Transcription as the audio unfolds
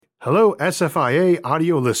Hello SFIA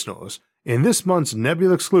audio listeners. In this month's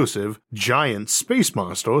Nebula exclusive, Giant Space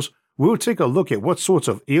Monsters, we'll take a look at what sorts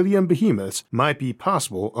of alien behemoths might be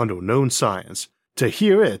possible under known science. To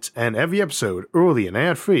hear it and every episode early and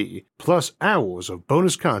ad-free, plus hours of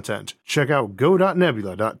bonus content, check out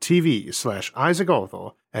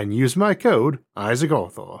go.nebula.tv/IsaacArthur and use my code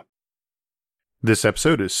IsaacArthur. This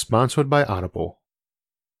episode is sponsored by Audible.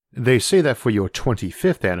 They say that for your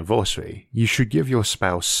 25th anniversary, you should give your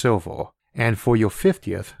spouse silver, and for your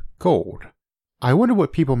 50th, gold. I wonder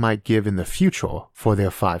what people might give in the future for their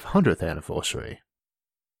 500th anniversary.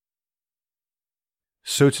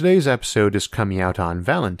 So today's episode is coming out on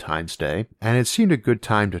Valentine's Day, and it seemed a good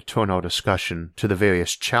time to turn our discussion to the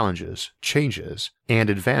various challenges, changes, and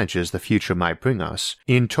advantages the future might bring us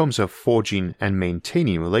in terms of forging and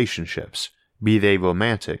maintaining relationships, be they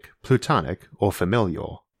romantic, platonic, or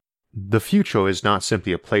familial. The future is not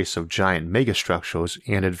simply a place of giant megastructures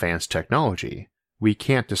and advanced technology. We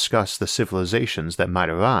can't discuss the civilizations that might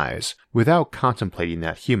arise without contemplating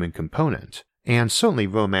that human component, and certainly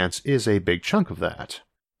romance is a big chunk of that.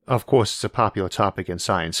 Of course, it's a popular topic in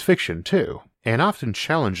science fiction too, and often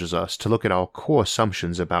challenges us to look at our core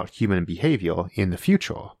assumptions about human behavior in the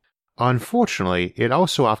future. Unfortunately, it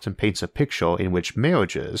also often paints a picture in which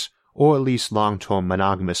marriages, or at least long-term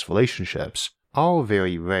monogamous relationships, are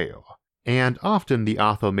very rare, and often the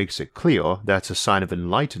author makes it clear that's a sign of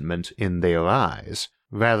enlightenment in their eyes,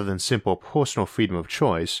 rather than simple personal freedom of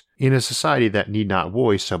choice in a society that need not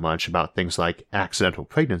worry so much about things like accidental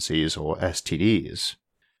pregnancies or STDs.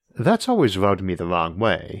 That's always rubbed me the wrong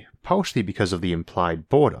way, partially because of the implied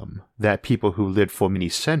boredom that people who lived for many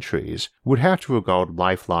centuries would have to regard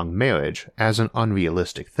lifelong marriage as an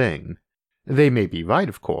unrealistic thing. They may be right,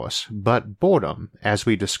 of course, but boredom, as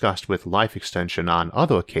we discussed with life extension on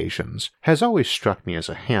other occasions, has always struck me as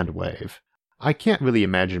a hand wave. I can't really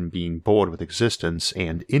imagine being bored with existence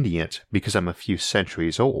and ending it because I'm a few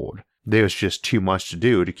centuries old. There's just too much to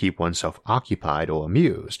do to keep oneself occupied or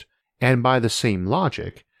amused. And by the same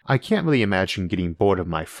logic, I can't really imagine getting bored of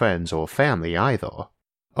my friends or family either.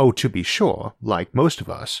 Oh, to be sure, like most of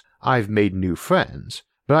us, I've made new friends,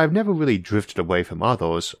 but I've never really drifted away from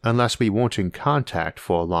others unless we weren't in contact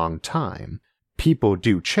for a long time. People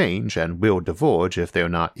do change and will diverge if they're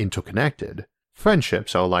not interconnected.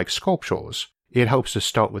 Friendships are like sculptures. It helps to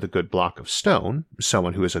start with a good block of stone,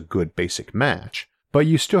 someone who is a good basic match, but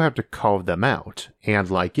you still have to carve them out, and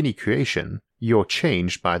like any creation, you're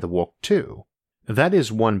changed by the work too. That is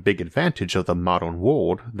one big advantage of the modern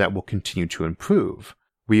world that will continue to improve.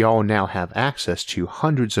 We all now have access to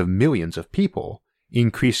hundreds of millions of people,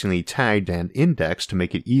 increasingly tagged and indexed to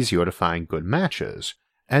make it easier to find good matches,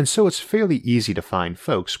 and so it's fairly easy to find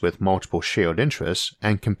folks with multiple shared interests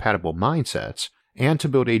and compatible mindsets, and to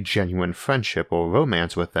build a genuine friendship or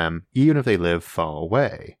romance with them even if they live far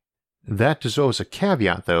away. That deserves a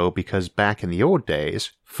caveat though, because back in the old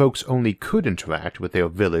days, folks only could interact with their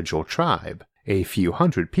village or tribe, a few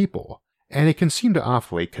hundred people, and it can seem to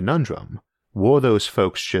offer a conundrum. Were those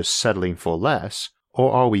folks just settling for less,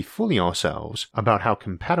 or are we fooling ourselves about how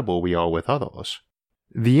compatible we are with others?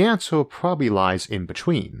 The answer probably lies in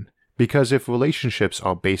between, because if relationships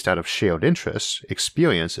are based out of shared interests,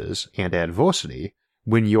 experiences, and adversity,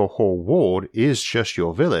 when your whole world is just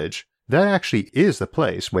your village, that actually is the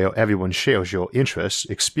place where everyone shares your interests,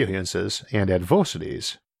 experiences, and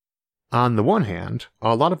adversities. On the one hand,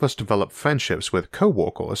 a lot of us develop friendships with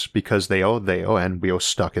coworkers because they are there and we are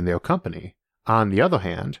stuck in their company. On the other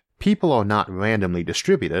hand, people are not randomly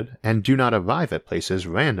distributed and do not arrive at places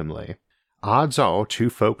randomly. Odds are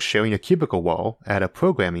two folks sharing a cubicle wall at a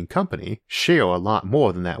programming company share a lot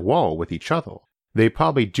more than that wall with each other. They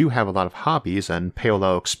probably do have a lot of hobbies and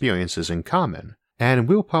parallel experiences in common, and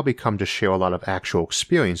will probably come to share a lot of actual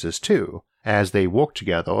experiences too, as they work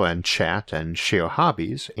together and chat and share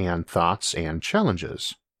hobbies and thoughts and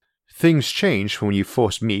challenges. Things change when you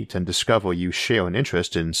first meet and discover you share an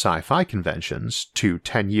interest in sci-fi conventions to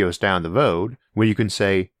 10 years down the road, where you can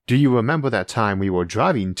say, "Do you remember that time we were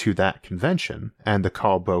driving to that convention and the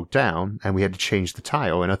car broke down and we had to change the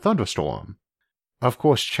tire in a thunderstorm?" Of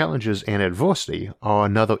course, challenges and adversity are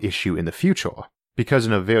another issue in the future, because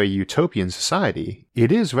in a very utopian society,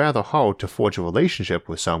 it is rather hard to forge a relationship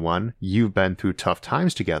with someone you've been through tough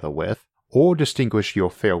times together with, or distinguish your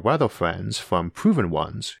fair-weather friends from proven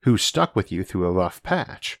ones who stuck with you through a rough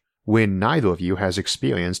patch, when neither of you has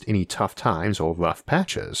experienced any tough times or rough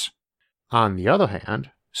patches. On the other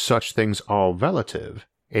hand, such things are relative.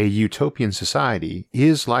 A utopian society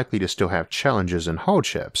is likely to still have challenges and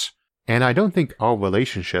hardships, and I don't think our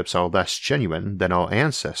relationships are less genuine than our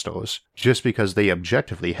ancestors just because they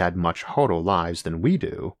objectively had much harder lives than we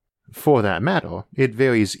do. For that matter, it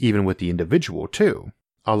varies even with the individual too.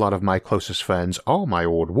 A lot of my closest friends are my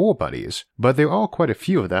old war buddies, but there are quite a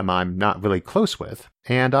few of them I'm not really close with,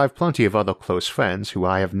 and I've plenty of other close friends who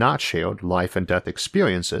I have not shared life and death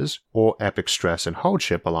experiences or epic stress and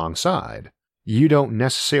hardship alongside. You don't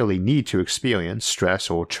necessarily need to experience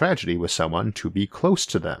stress or tragedy with someone to be close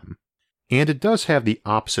to them. And it does have the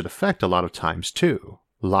opposite effect a lot of times too.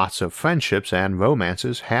 Lots of friendships and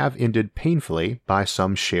romances have ended painfully by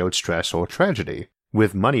some shared stress or tragedy,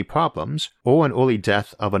 with money problems or an early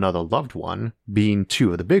death of another loved one being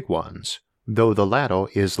two of the big ones, though the latter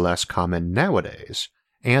is less common nowadays,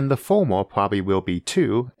 and the former probably will be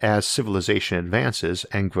too as civilization advances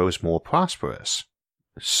and grows more prosperous.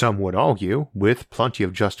 Some would argue, with plenty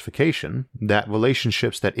of justification, that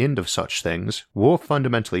relationships that end of such things were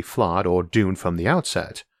fundamentally flawed or doomed from the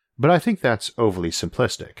outset, but I think that's overly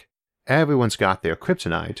simplistic. Everyone's got their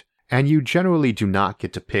kryptonite, and you generally do not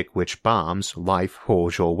get to pick which bombs life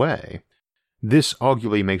hurls your way. This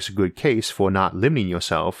arguably makes a good case for not limiting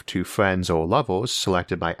yourself to friends or lovers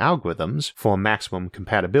selected by algorithms for maximum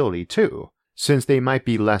compatibility too, since they might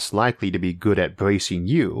be less likely to be good at bracing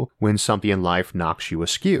you when something in life knocks you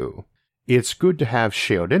askew. It's good to have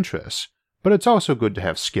shared interests, but it's also good to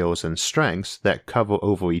have skills and strengths that cover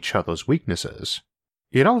over each other's weaknesses.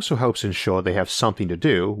 It also helps ensure they have something to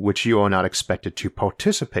do which you are not expected to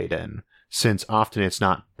participate in, since often it's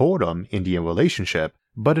not boredom in the relationship,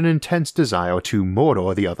 but an intense desire to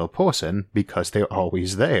murder the other person because they're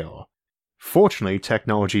always there. Fortunately,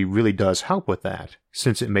 technology really does help with that,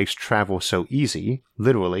 since it makes travel so easy,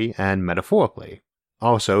 literally and metaphorically.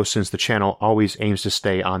 Also, since the channel always aims to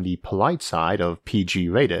stay on the polite side of PG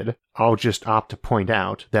rated, I'll just opt to point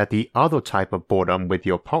out that the other type of boredom with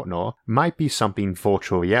your partner might be something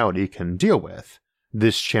virtual reality can deal with.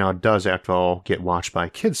 This channel does, after all, get watched by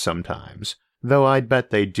kids sometimes, though I'd bet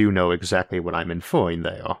they do know exactly what I'm inferring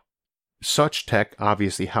there. Such tech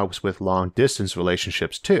obviously helps with long-distance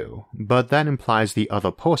relationships too, but that implies the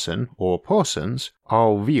other person, or persons,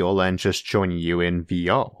 are real and just joining you in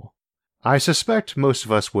VR. I suspect most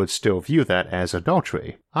of us would still view that as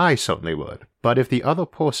adultery. I certainly would, but if the other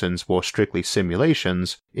persons were strictly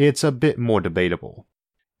simulations, it's a bit more debatable.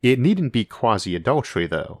 It needn't be quasi-adultery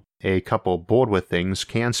though. A couple bored with things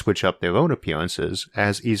can switch up their own appearances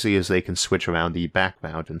as easily as they can switch around the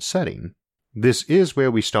background and setting. This is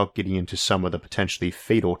where we start getting into some of the potentially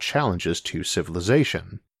fatal challenges to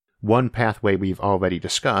civilization. One pathway we've already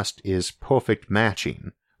discussed is perfect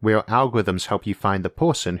matching, where algorithms help you find the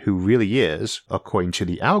person who really is, according to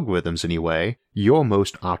the algorithms anyway, your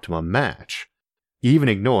most optimum match. Even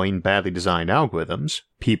ignoring badly designed algorithms,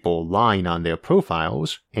 people lying on their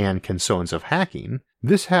profiles, and concerns of hacking,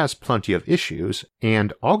 this has plenty of issues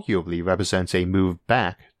and arguably represents a move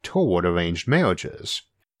back toward arranged marriages.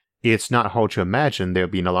 It's not hard to imagine there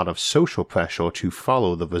being a lot of social pressure to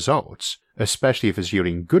follow the results, especially if it's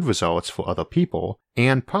yielding good results for other people,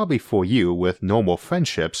 and probably for you with normal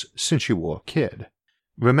friendships since you were a kid.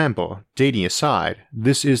 Remember, dating aside,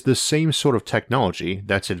 this is the same sort of technology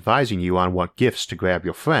that's advising you on what gifts to grab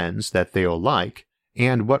your friends that they'll like,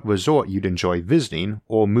 and what resort you'd enjoy visiting,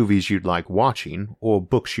 or movies you'd like watching, or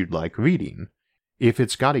books you'd like reading. If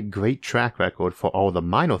it's got a great track record for all the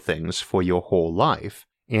minor things for your whole life,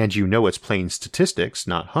 and you know it's plain statistics,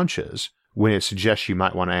 not hunches, when it suggests you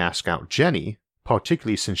might want to ask out Jenny,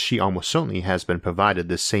 particularly since she almost certainly has been provided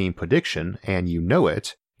the same prediction and you know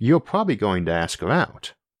it, you're probably going to ask her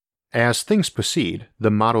out. As things proceed, the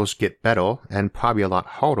models get better and probably a lot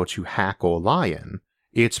harder to hack or lie in.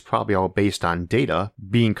 It's probably all based on data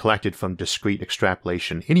being collected from discrete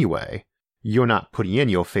extrapolation anyway. You're not putting in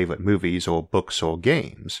your favorite movies or books or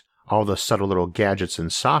games. All the subtle little gadgets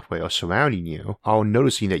and software surrounding you are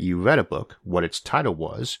noticing that you read a book, what its title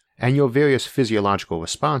was, and your various physiological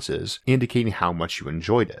responses indicating how much you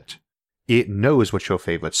enjoyed it. It knows what your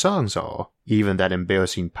favorite songs are, even that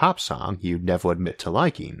embarrassing pop song you'd never admit to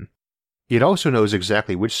liking. It also knows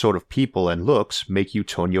exactly which sort of people and looks make you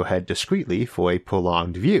turn your head discreetly for a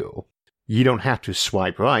prolonged view. You don't have to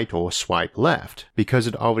swipe right or swipe left, because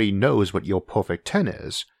it already knows what your perfect 10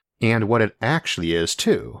 is, and what it actually is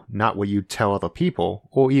too, not what you tell other people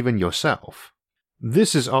or even yourself.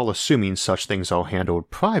 This is all assuming such things are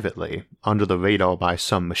handled privately, under the radar by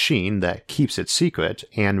some machine that keeps it secret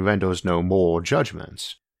and renders no moral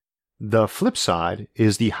judgments. The flip side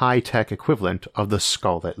is the high-tech equivalent of the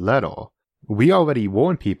scarlet letter. We already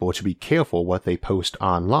warn people to be careful what they post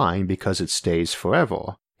online because it stays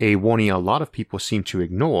forever, a warning a lot of people seem to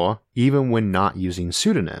ignore even when not using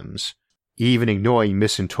pseudonyms. Even ignoring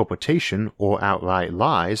misinterpretation or outright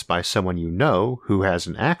lies by someone you know who has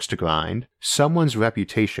an axe to grind, someone's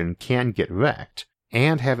reputation can get wrecked,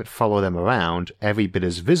 and have it follow them around every bit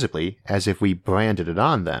as visibly as if we branded it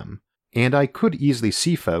on them. And I could easily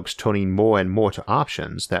see folks turning more and more to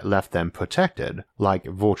options that left them protected, like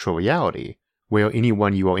virtual reality, where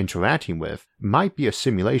anyone you are interacting with might be a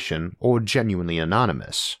simulation or genuinely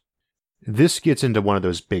anonymous. This gets into one of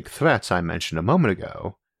those big threats I mentioned a moment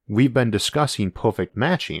ago. We've been discussing perfect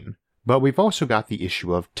matching, but we've also got the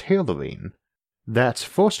issue of tailoring. That's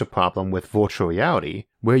first a problem with virtual reality,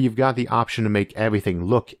 where you've got the option to make everything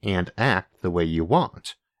look and act the way you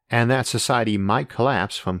want, and that society might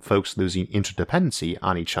collapse from folks losing interdependency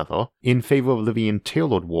on each other in favor of living in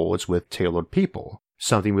tailored worlds with tailored people,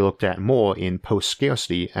 something we looked at more in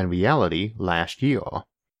Post-Scarcity and Reality last year.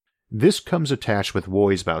 This comes attached with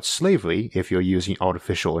worries about slavery if you're using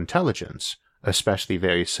artificial intelligence, especially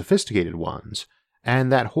very sophisticated ones,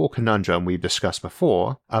 and that whole conundrum we've discussed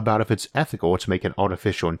before about if it's ethical to make an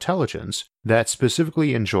artificial intelligence that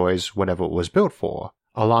specifically enjoys whatever it was built for,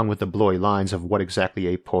 along with the blurry lines of what exactly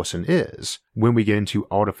a person is when we get into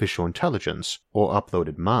artificial intelligence or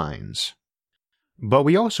uploaded minds. But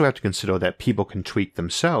we also have to consider that people can tweak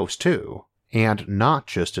themselves too, and not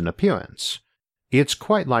just in appearance. It's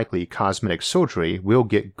quite likely cosmetic surgery will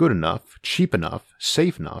get good enough, cheap enough,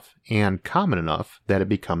 safe enough, and common enough that it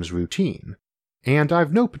becomes routine. And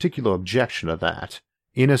I've no particular objection to that.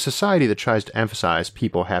 In a society that tries to emphasize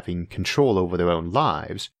people having control over their own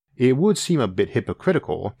lives, it would seem a bit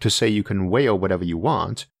hypocritical to say you can wear whatever you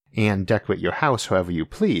want and decorate your house however you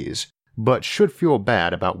please, but should feel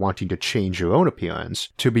bad about wanting to change your own appearance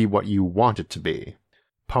to be what you want it to be,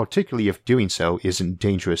 particularly if doing so isn't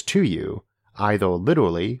dangerous to you, either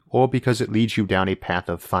literally or because it leads you down a path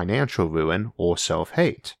of financial ruin or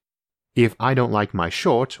self-hate. If I don't like my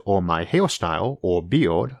shirt or my hairstyle or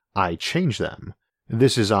beard, I change them.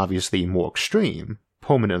 This is obviously more extreme,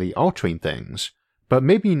 permanently altering things, but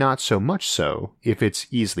maybe not so much so if it's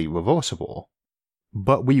easily reversible.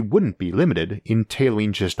 But we wouldn't be limited in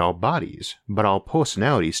tailoring just our bodies, but our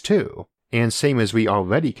personalities too, and same as we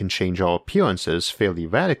already can change our appearances fairly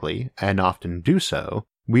radically, and often do so,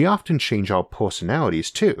 we often change our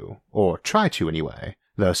personalities too, or try to anyway.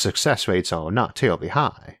 The success rates are not terribly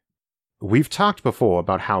high. We've talked before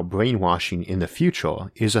about how brainwashing in the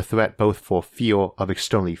future is a threat both for fear of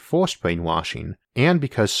externally forced brainwashing and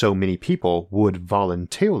because so many people would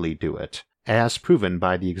voluntarily do it, as proven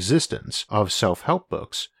by the existence of self-help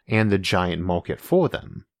books and the giant market for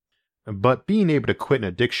them. But being able to quit an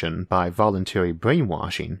addiction by voluntary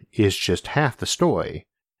brainwashing is just half the story.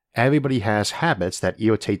 Everybody has habits that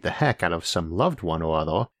irritate the heck out of some loved one or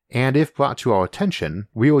other, and if brought to our attention,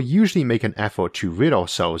 we will usually make an effort to rid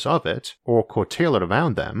ourselves of it, or curtail it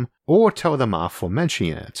around them, or tell them off for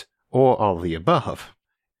mentioning it, or all of the above.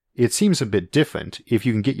 It seems a bit different if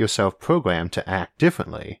you can get yourself programmed to act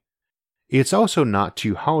differently. It's also not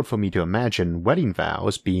too hard for me to imagine wedding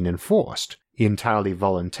vows being enforced, entirely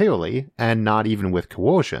voluntarily and not even with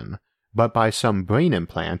coercion, but by some brain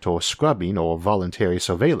implant or scrubbing or voluntary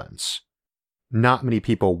surveillance. Not many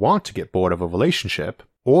people want to get bored of a relationship,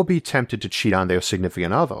 or be tempted to cheat on their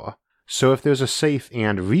significant other, so if there's a safe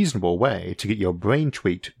and reasonable way to get your brain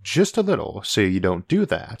tweaked just a little so you don't do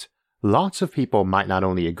that, lots of people might not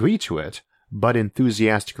only agree to it, but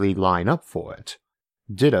enthusiastically line up for it.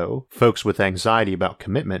 Ditto, folks with anxiety about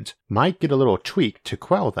commitment might get a little tweak to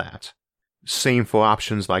quell that. Same for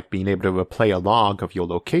options like being able to replay a log of your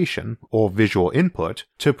location or visual input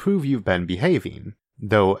to prove you've been behaving,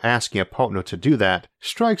 though asking a partner to do that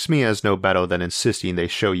strikes me as no better than insisting they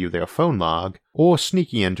show you their phone log or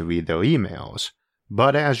sneaking in to read their emails.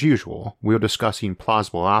 But as usual, we're discussing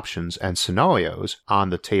plausible options and scenarios on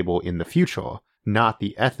the table in the future, not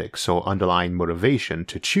the ethics or underlying motivation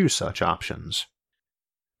to choose such options.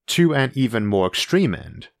 To an even more extreme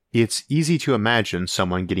end, it's easy to imagine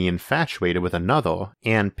someone getting infatuated with another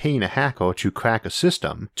and paying a hacker to crack a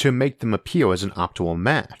system to make them appear as an optimal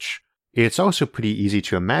match. It's also pretty easy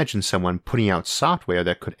to imagine someone putting out software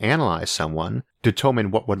that could analyze someone,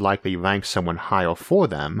 determine what would likely rank someone higher for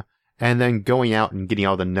them, and then going out and getting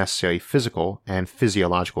all the necessary physical and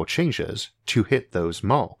physiological changes to hit those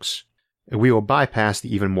marks. We will bypass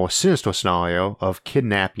the even more sinister scenario of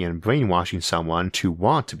kidnapping and brainwashing someone to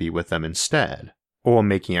want to be with them instead, or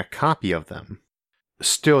making a copy of them.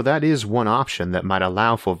 Still, that is one option that might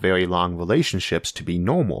allow for very long relationships to be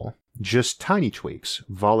normal, just tiny tweaks,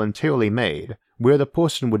 voluntarily made, where the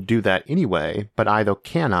person would do that anyway, but either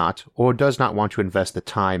cannot or does not want to invest the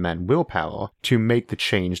time and willpower to make the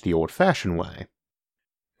change the old-fashioned way.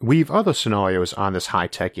 We've other scenarios on this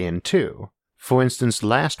high-tech end too. For instance,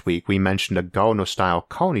 last week we mentioned a Gardner-style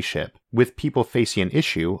colony ship with people facing an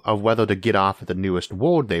issue of whether to get off at the newest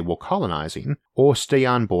world they were colonizing or stay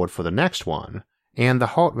on board for the next one, and the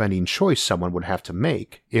heart-rending choice someone would have to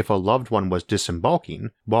make if a loved one was disembarking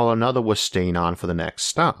while another was staying on for the next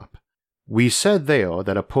stop. We said there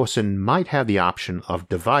that a person might have the option of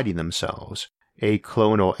dividing themselves, a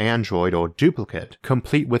clone or android or duplicate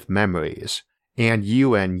complete with memories, and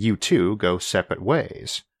you two go separate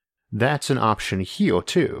ways. That's an option here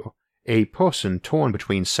too. A person torn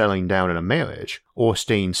between settling down in a marriage or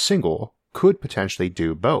staying single could potentially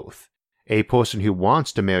do both. A person who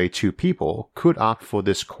wants to marry two people could opt for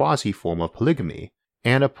this quasi-form of polygamy,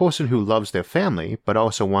 and a person who loves their family but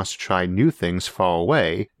also wants to try new things far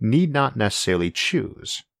away need not necessarily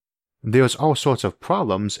choose. There's all sorts of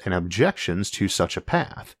problems and objections to such a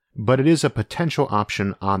path, but it is a potential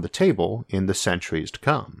option on the table in the centuries to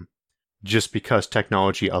come. Just because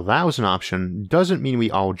technology allows an option doesn't mean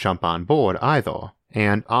we all jump on board either,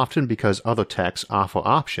 and often because other techs offer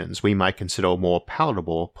options we might consider more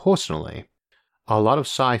palatable personally. A lot of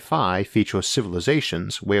sci-fi features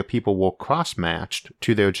civilizations where people were cross-matched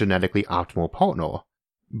to their genetically optimal partner,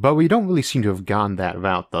 but we don't really seem to have gone that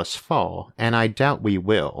route thus far, and I doubt we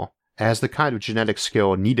will, as the kind of genetic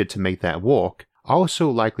skill needed to make that work also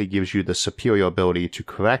likely gives you the superior ability to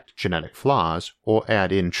correct genetic flaws or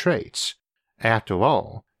add in traits. After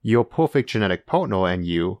all, your perfect genetic partner and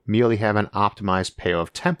you merely have an optimized pair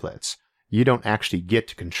of templates. You don't actually get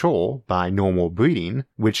to control, by normal breeding,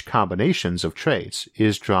 which combinations of traits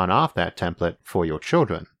is drawn off that template for your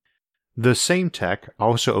children. The same tech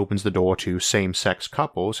also opens the door to same-sex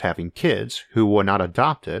couples having kids who were not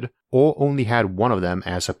adopted or only had one of them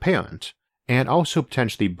as a parent, and also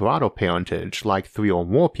potentially broader parentage like 3 or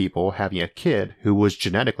more people having a kid who was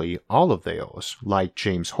genetically all of theirs, like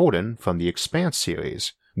James Holden from the Expanse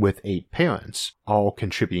series, with 8 parents, all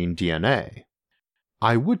contributing DNA.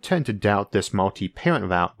 I would tend to doubt this multi-parent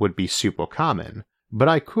route would be super common, but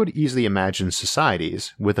I could easily imagine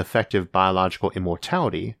societies with effective biological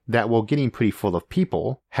immortality that were getting pretty full of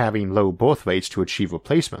people, having low birth rates to achieve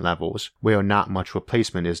replacement levels where not much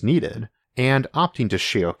replacement is needed, and opting to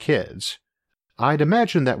share kids. I'd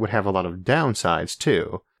imagine that would have a lot of downsides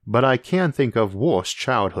too, but I can think of worse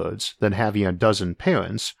childhoods than having a dozen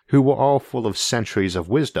parents who were all full of centuries of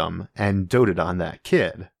wisdom and doted on that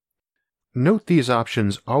kid. Note these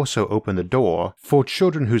options also open the door for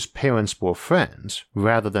children whose parents were friends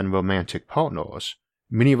rather than romantic partners.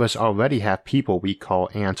 Many of us already have people we call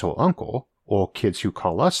aunt or uncle, or kids who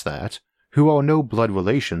call us that, who are no blood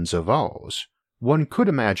relations of ours. One could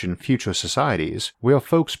imagine future societies where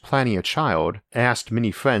folks planning a child asked many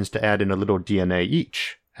friends to add in a little DNA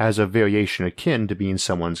each, as a variation akin to being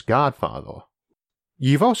someone's godfather.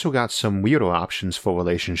 You've also got some weirder options for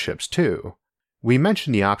relationships too. We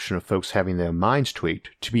mentioned the option of folks having their minds tweaked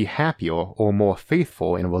to be happier or more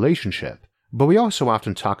faithful in a relationship, but we also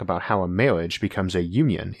often talk about how a marriage becomes a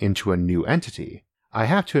union into a new entity. I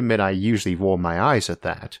have to admit I usually roll my eyes at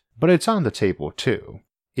that, but it's on the table too.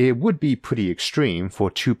 It would be pretty extreme for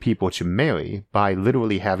 2 people to marry by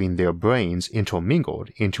literally having their brains intermingled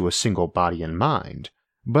into a single body and mind,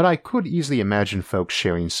 but I could easily imagine folks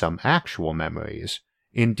sharing some actual memories.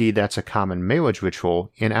 Indeed, that's a common marriage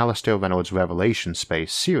ritual in Alastair Reynolds' Revelation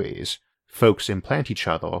Space series. Folks implant each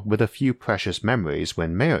other with a few precious memories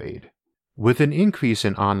when married. With an increase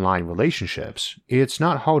in online relationships, it's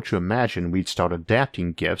not hard to imagine we'd start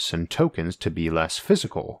adapting gifts and tokens to be less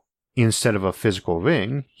physical. Instead of a physical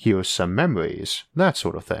ring, here's some memories, that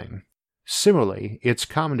sort of thing. Similarly, it's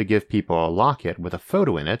common to give people a locket with a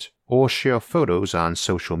photo in it or share photos on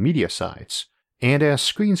social media sites, and as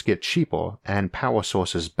screens get cheaper and power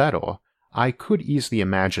sources better, I could easily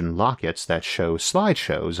imagine lockets that show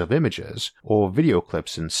slideshows of images or video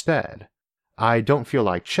clips instead. I don't feel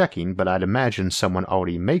like checking, but I'd imagine someone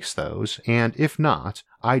already makes those, and if not,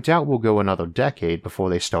 I doubt we'll go another decade before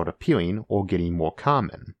they start appearing or getting more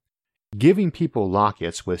common. Giving people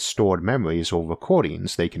lockets with stored memories or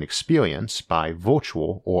recordings they can experience by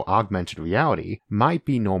virtual or augmented reality might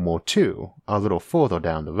be normal too, a little further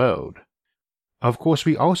down the road. Of course,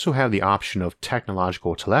 we also have the option of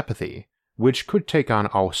technological telepathy, which could take on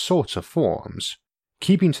all sorts of forms.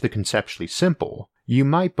 Keeping to the conceptually simple, you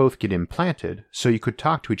might both get implanted so you could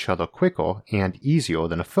talk to each other quicker and easier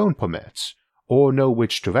than a phone permits, or know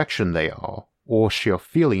which direction they are, or share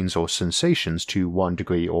feelings or sensations to one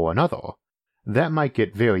degree or another. That might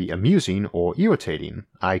get very amusing or irritating.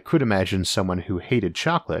 I could imagine someone who hated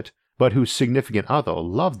chocolate but whose significant other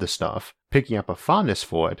loved the stuff, picking up a fondness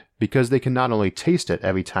for it because they can not only taste it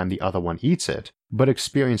every time the other one eats it, but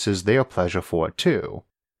experiences their pleasure for it too.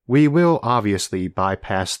 We will obviously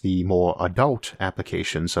bypass the more adult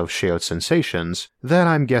applications of shared sensations that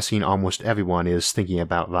I'm guessing almost everyone is thinking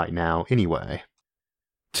about right now anyway.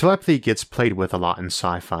 Telepathy gets played with a lot in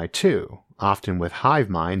sci-fi too, often with hive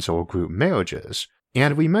minds or group marriages,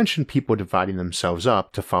 and we mention people dividing themselves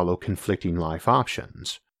up to follow conflicting life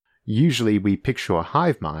options. Usually we picture a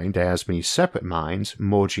hive mind as many separate minds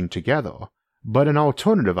merging together, but an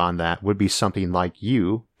alternative on that would be something like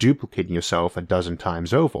you duplicating yourself a dozen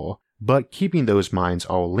times over, but keeping those minds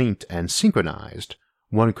all linked and synchronized.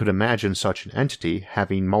 One could imagine such an entity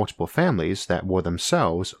having multiple families that were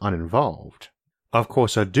themselves uninvolved. Of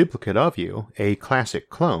course, a duplicate of you, a classic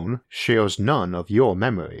clone, shares none of your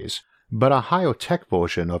memories, but a higher tech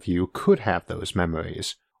version of you could have those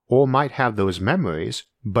memories, or might have those memories,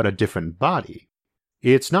 but a different body.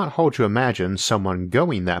 It's not hard to imagine someone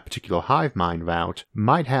going that particular hive mind route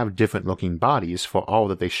might have different looking bodies for all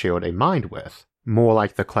that they shared a mind with, more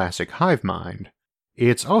like the classic hive mind.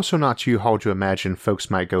 It's also not too hard to imagine folks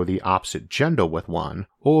might go the opposite gender with one,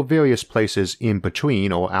 or various places in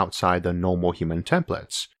between or outside the normal human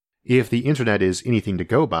templates. If the internet is anything to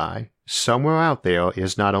go by, somewhere out there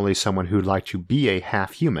is not only someone who'd like to be a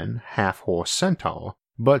half-human, half-horse centaur,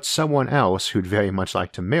 but someone else who'd very much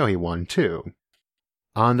like to marry one too.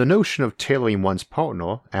 On the notion of tailoring one's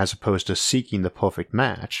partner as opposed to seeking the perfect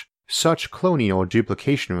match, such cloning or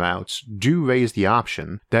duplication routes do raise the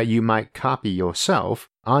option that you might copy yourself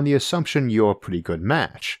on the assumption you're a pretty good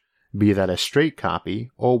match, be that a straight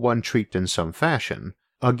copy or one tweaked in some fashion,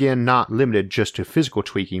 again not limited just to physical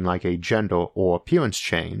tweaking like a gender or appearance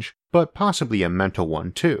change, but possibly a mental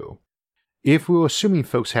one too. If we're assuming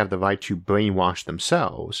folks have the right to brainwash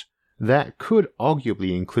themselves, that could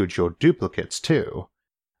arguably include your duplicates too.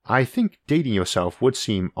 I think dating yourself would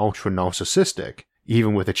seem ultra-narcissistic,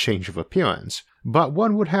 even with a change of appearance, but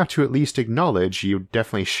one would have to at least acknowledge you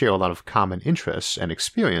definitely share a lot of common interests and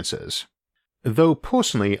experiences. Though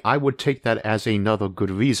personally I would take that as another good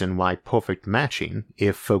reason why perfect matching,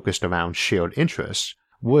 if focused around shared interests,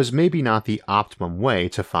 was maybe not the optimum way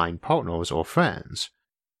to find partners or friends.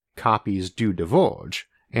 Copies do diverge,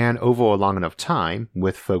 and over a long enough time,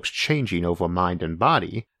 with folks changing over mind and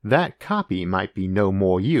body, that copy might be no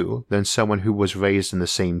more you than someone who was raised in the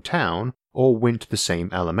same town or went to the same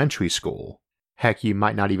elementary school. Heck, you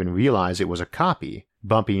might not even realize it was a copy,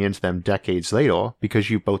 bumping into them decades later because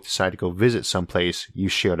you both decided to go visit someplace you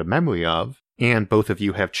shared a memory of, and both of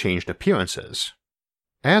you have changed appearances.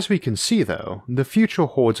 As we can see though, the future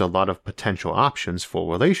holds a lot of potential options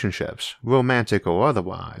for relationships, romantic or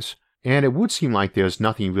otherwise, and it would seem like there's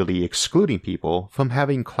nothing really excluding people from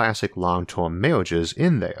having classic long-term marriages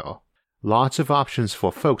in there. Lots of options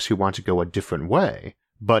for folks who want to go a different way,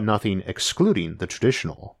 but nothing excluding the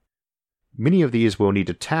traditional. Many of these we'll need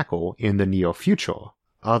to tackle in the near future,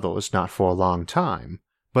 others not for a long time,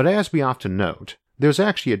 but as we often note, there's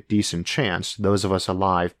actually a decent chance those of us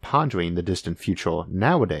alive pondering the distant future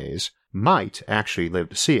nowadays might actually live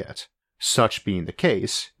to see it. Such being the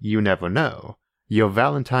case, you never know. Your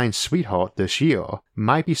Valentine's sweetheart this year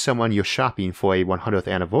might be someone you're shopping for a 100th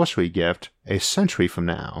anniversary gift a century from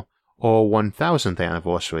now, or 1000th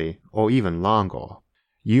anniversary, or even longer.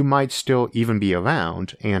 You might still even be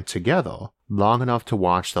around and together long enough to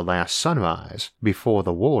watch the last sunrise before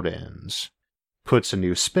the world ends. Puts a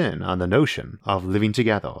new spin on the notion of living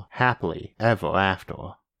together happily ever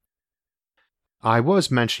after. I was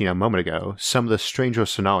mentioning a moment ago some of the stranger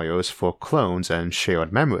scenarios for clones and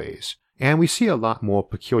shared memories, and we see a lot more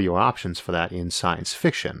peculiar options for that in science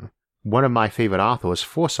fiction. One of my favorite authors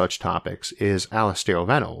for such topics is Alastair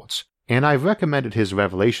Reynolds, and I've recommended his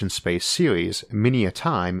Revelation Space series many a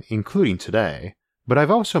time, including today. But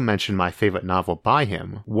I've also mentioned my favorite novel by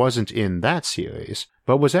him wasn't in that series,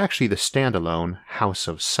 but was actually the standalone House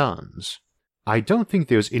of Suns. I don't think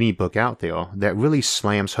there's any book out there that really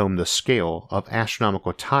slams home the scale of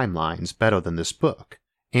astronomical timelines better than this book,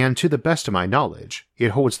 and to the best of my knowledge,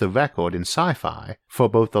 it holds the record in sci-fi for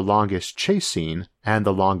both the longest chase scene and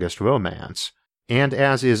the longest romance, and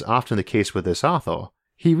as is often the case with this author,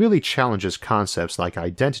 he really challenges concepts like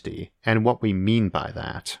identity and what we mean by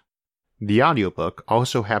that. The audiobook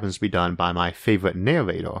also happens to be done by my favorite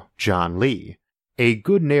narrator, John Lee. A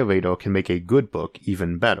good narrator can make a good book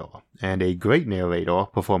even better, and a great narrator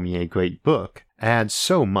performing a great book adds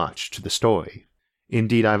so much to the story.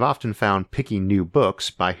 Indeed, I've often found picking new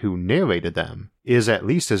books by who narrated them is at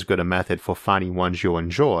least as good a method for finding ones you'll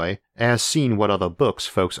enjoy as seeing what other books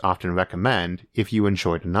folks often recommend if you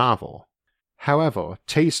enjoyed a novel. However,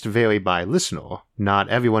 tastes vary by listener, not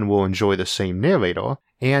everyone will enjoy the same narrator,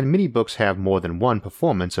 and many books have more than one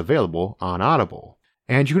performance available on Audible.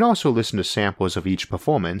 And you can also listen to samples of each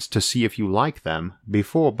performance to see if you like them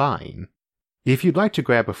before buying. If you'd like to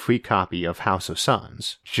grab a free copy of House of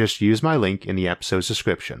Suns, just use my link in the episode's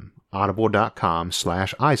description,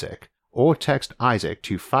 audible.com/Isaac, or text Isaac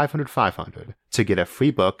to 500-500 to get a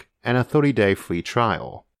free book and a 30-day free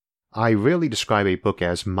trial. I rarely describe a book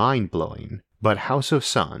as mind-blowing, but House of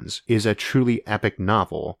Suns is a truly epic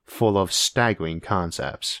novel full of staggering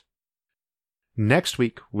concepts. Next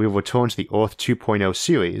week, we'll return to the Earth 2.0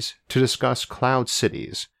 series to discuss cloud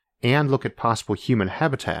cities, and look at possible human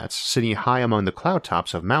habitats sitting high among the cloud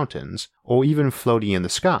tops of mountains, or even floating in the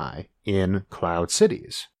sky, in cloud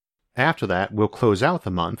cities. After that, we'll close out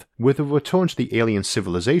the month with a return to the Alien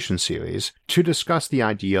Civilization series to discuss the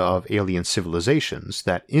idea of alien civilizations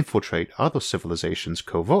that infiltrate other civilizations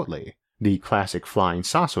covertly, the classic flying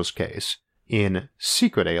saucers case, in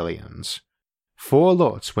Secret Aliens. For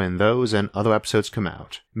alerts when those and other episodes come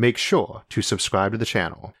out, make sure to subscribe to the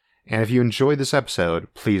channel. And if you enjoyed this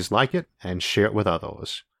episode, please like it and share it with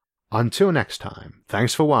others. Until next time,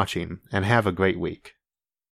 thanks for watching and have a great week.